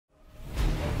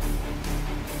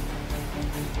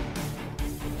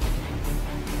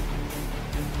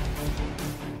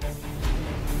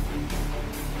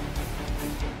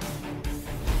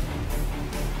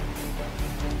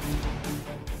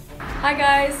Hi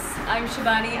guys, I'm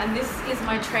Shibani and this is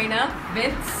my trainer,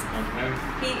 Vince. Okay.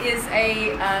 He is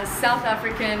a South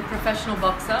African professional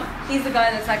boxer. He's the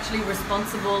guy that's actually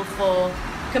responsible for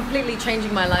completely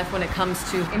changing my life when it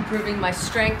comes to improving my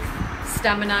strength,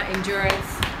 stamina,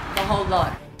 endurance, the whole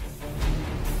lot.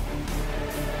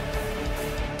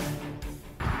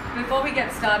 Before we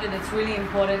get started, it's really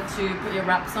important to put your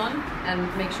wraps on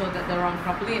and make sure that they're on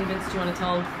properly. And Vince, do you want to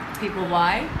tell people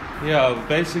why? Yeah,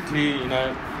 basically, we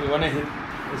want to hit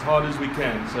as hard as we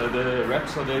can. So the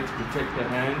wraps are there to protect the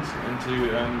hands and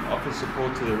to offer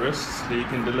support to the wrists so you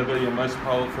can deliver your most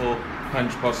powerful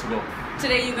punch possible.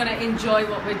 Today you're going to enjoy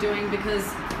what we're doing because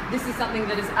this is something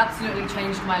that has absolutely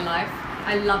changed my life.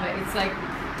 I love it. It's like,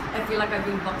 I feel like I've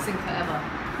been boxing forever.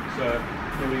 So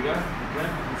here we go. Okay,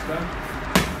 let's go.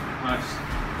 Nice.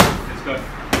 Let's go.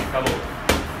 Double.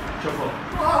 Shuffle.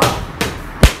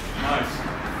 Nice.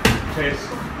 Chest.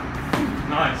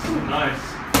 Nice. Nice.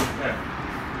 Okay.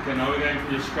 Okay, now we're going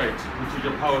for your straight, which is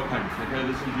your power punch. Okay,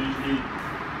 this is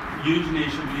usually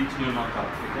should lead to your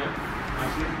knockout. Okay.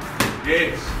 Nicely.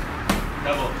 Yes.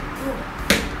 Double.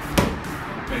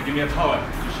 Okay, give me a power.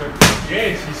 Just show.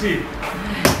 Yes, you see.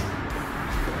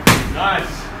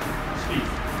 Nice. Speed.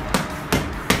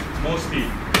 More speed.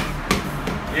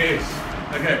 Yes.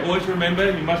 Okay, always remember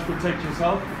you must protect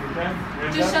yourself. Okay?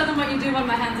 Remember? Just show them what you do when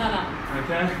my hands are up.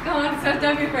 Okay. Go on, so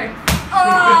don't be afraid.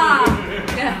 Oh!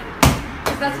 Yeah.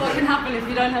 Because that's what can happen if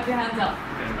you don't have your hands up.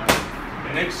 Okay,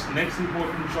 nice. The next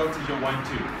important shot is your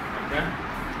 1-2. Okay?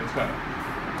 Let's go.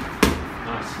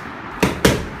 Nice.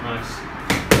 Nice.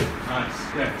 Nice.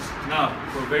 Okay. Now,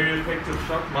 for a very effective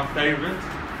shot, my favorite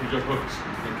is your hooks.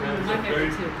 Okay? It's My a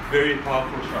favorite too. very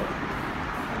powerful shot.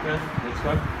 Okay? Let's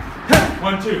go.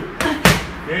 1-2.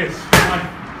 Yes. 1,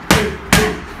 2,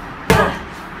 3, 4,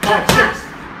 5, 6,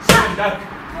 7, duck.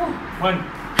 1,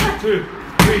 2,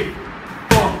 3,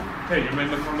 4. Okay, you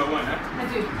remember combo 1, huh? I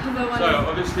do. Combo 1. So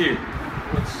obviously,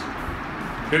 what's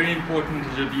very important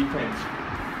is your defense.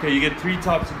 Okay, you get 3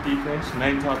 types of defense,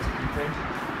 main types of defense.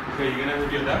 Okay, you're gonna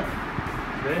have your duck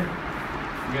there.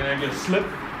 You're gonna have your slip,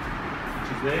 which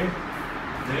is there.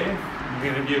 You're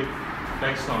gonna have your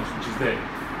back stance, which is there.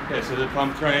 Okay, so if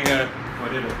I'm throwing a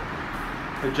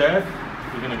jab,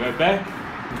 you're going to go back,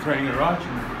 I'm throwing a right,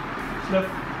 and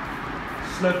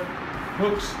slip,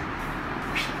 hooks.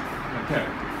 Okay,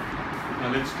 now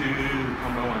let's do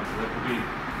combo 1, so that would be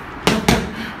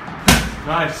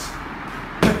nice,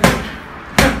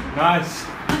 nice,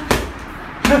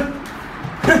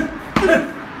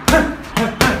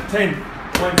 10,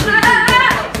 1, 2, 3, 4,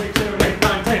 5, 6, 7, 8,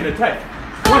 9, 10, attack,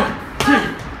 1, 2,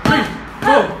 3,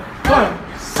 4, 5,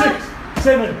 6,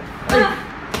 7, 8,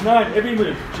 9, every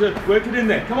move. Just work it in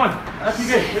there. Come on. Up you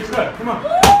get. Let's go. Come on.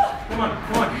 Come on.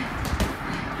 Come on.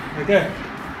 Okay.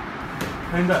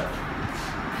 Hand up.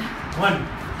 1,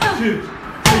 2, 3,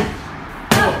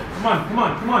 4. Come on. Come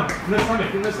on. Come on. In the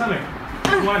stomach. In the stomach.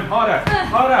 Come on. Harder.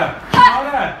 Harder.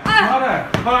 Harder. Harder.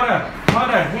 Harder.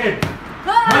 Harder. Head.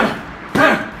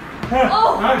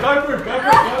 No, go for it. Go for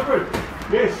it. Go for it.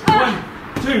 Yes.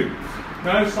 1, 2.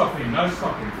 No stopping. No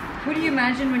stopping. Who do you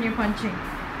imagine when you're punching?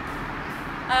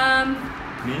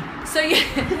 Me? So yeah,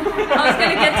 I was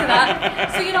going to get to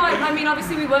that. So I mean,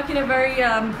 obviously we work in a very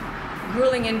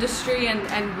grueling industry,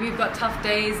 and we've got tough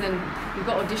days, and we've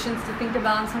got auditions to think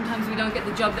about, and sometimes we don't get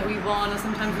the job that we want, or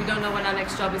sometimes we don't know when our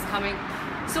next job is coming.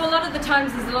 So a lot of the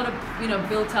times there's a lot of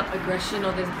built up aggression,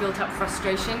 or there's built up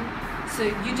frustration. So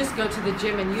you just go to the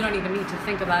gym and you don't even need to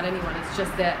think about anyone, it's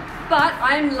just there. But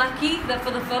I'm lucky that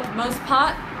for the most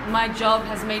part, my job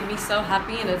has made me so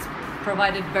happy and it's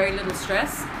provided very little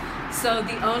stress. So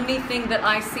the only thing that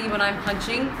I see when I'm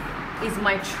punching is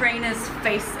my trainer's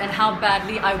face and how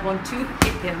badly I want to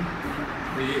hit him.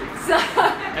 So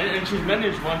And she's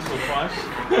managed once or twice.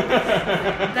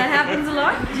 That happens a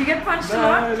lot? Do you get punched a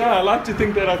lot? No, I like to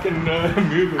think that I can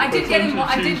move it. I did get him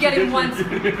once,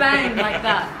 bang, like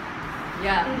that.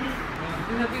 Yeah.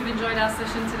 We hope you've enjoyed our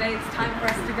session today. It's time for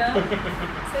us to go.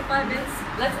 Say bye, Vince.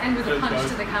 Let's end with a punch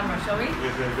to the camera, shall we?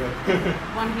 Yes, go.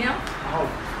 One here. Oh.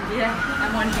 Yeah,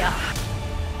 and one here.